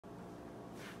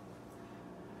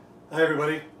Hi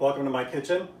everybody, welcome to my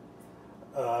kitchen.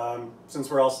 Since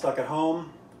we're all stuck at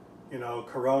home, you know,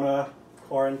 Corona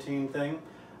quarantine thing,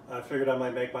 I figured I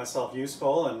might make myself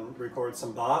useful and record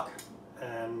some Bach.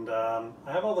 And I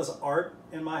have all this art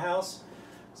in my house,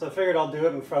 so I figured I'll do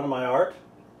it in front of my art.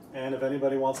 And if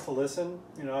anybody wants to listen,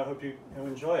 you know, I hope you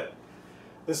enjoy it.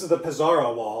 This is the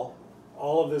Pissarro wall.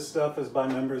 All of this stuff is by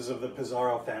members of the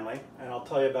Pissarro family, and I'll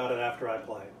tell you about it after I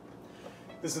play.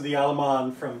 This is the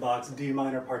Allemande from Bach's D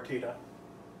minor Partita.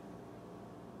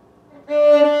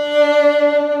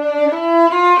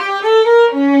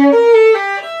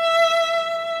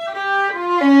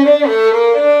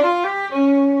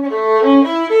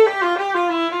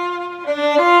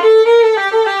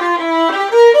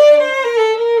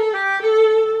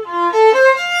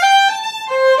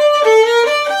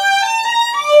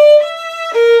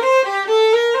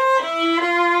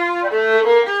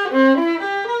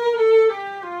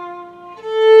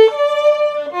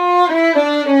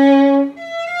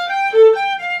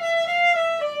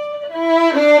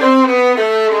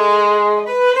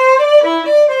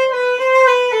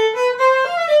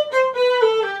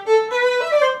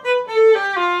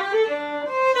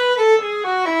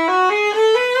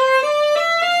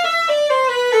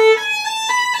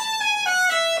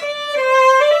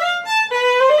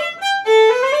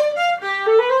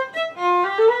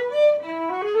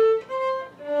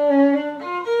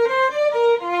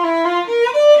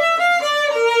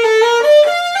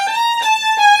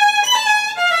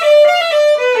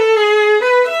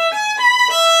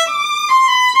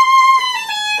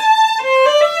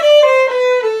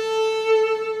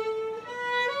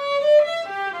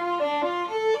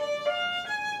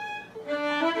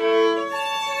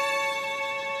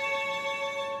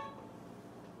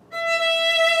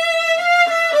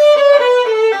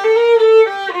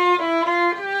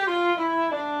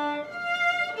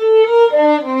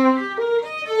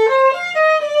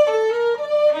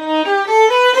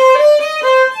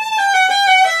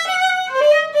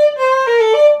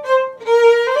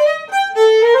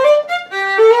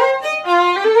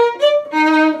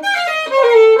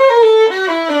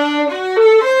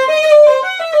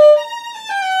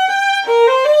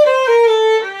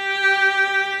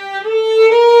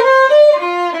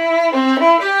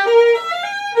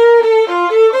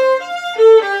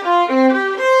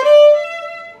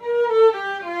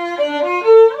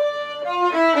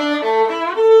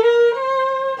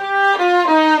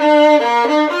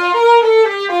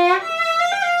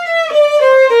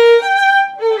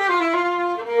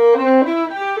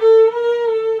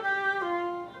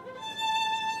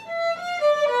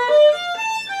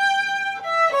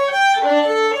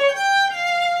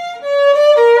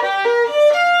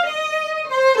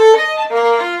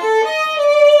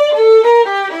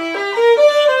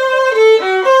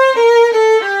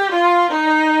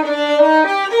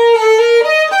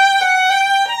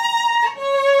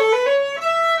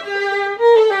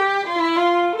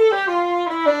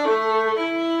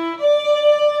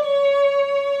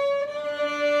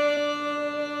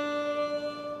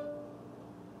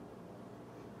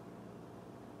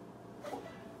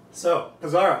 So,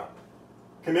 Pissarro.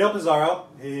 Camille Pissarro,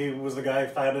 he was the guy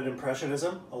who founded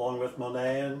Impressionism, along with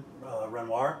Monet and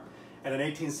Renoir. And in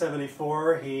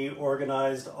 1874, he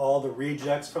organized all the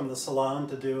rejects from the Salon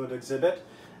to do an exhibit,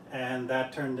 and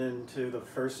that turned into the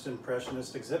first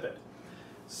Impressionist exhibit.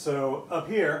 So up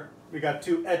here, we got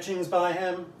two etchings by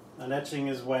him. An etching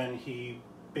is when he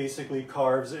basically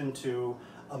carves into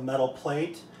a metal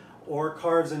plate or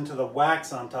carves into the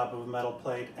wax on top of a metal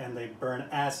plate, and they burn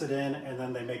acid in, and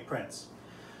then they make prints.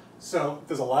 So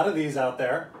there's a lot of these out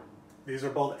there. These are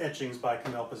both etchings by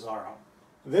Camille Pissarro.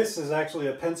 This is actually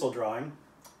a pencil drawing,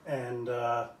 and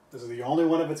this is the only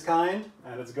one of its kind,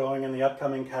 and it's going in the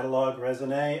upcoming catalog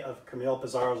raisonné of Camille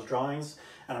Pissarro's drawings,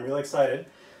 and I'm really excited.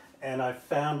 And I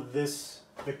found this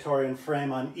Victorian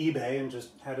frame on eBay and just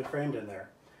had it framed in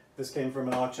there. This came from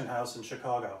an auction house in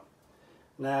Chicago.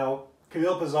 Now,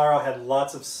 Camille Pissarro had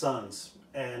lots of sons,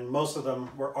 and most of them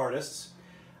were artists.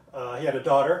 He had a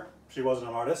daughter. She wasn't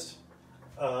an artist.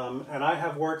 And I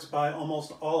have works by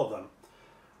almost all of them.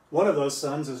 One of those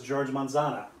sons is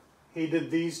George-Manzana. He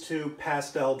did these two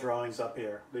pastel drawings up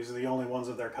here. These are the only ones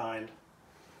of their kind.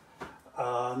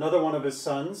 Another one of his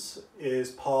sons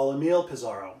is Paulemile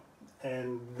Pissarro,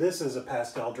 and this is a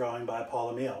pastel drawing by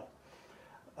Paulemile.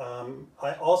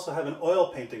 I also have an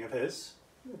oil painting of his.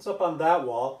 It's up on that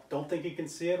wall. Don't think you can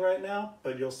see it right now,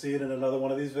 but you'll see it in another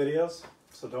one of these videos,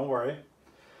 so don't worry.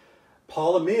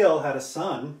 Paulemile had a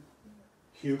son,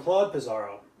 Claude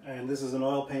Pissarro, and this is an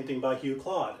oil painting by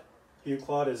Claude.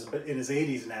 Claude is in his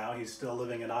 80s now. He's still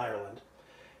living in Ireland.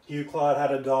 Claude had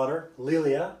a daughter,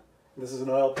 Lelia, This is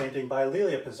an oil painting by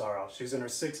Lelia Pissarro. She's in her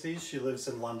 60s, she lives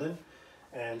in London,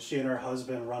 and she and her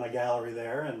husband run a gallery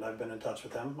there, and I've been in touch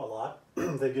with them a lot.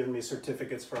 They've given me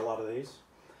certificates for a lot of these.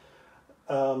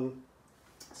 So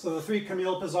the three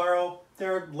Camille Pissarro,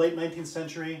 they're late 19th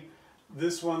century.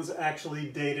 This one's actually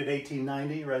dated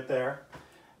 1890 right there.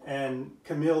 And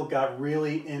Camille got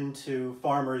really into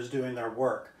farmers doing their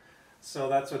work. So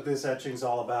that's what this etching's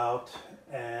all about.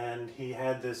 And he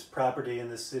had this property in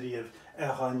the city of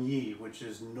Eragny, which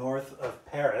is north of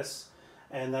Paris.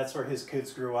 And that's where his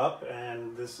kids grew up.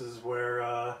 And this is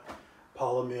where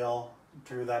Paulemile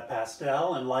drew that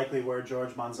pastel, and likely where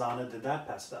George-Manzana did that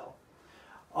pastel.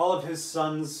 All of his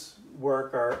sons'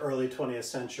 work are early 20th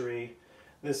century.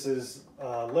 This is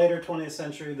later 20th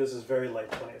century. This is very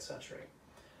late 20th century.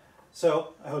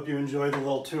 So I hope you enjoyed the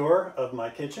little tour of my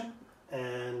kitchen,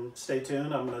 and stay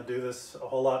tuned. I'm going to do this a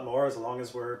whole lot more as long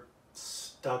as we're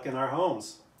stuck in our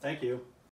homes. Thank you.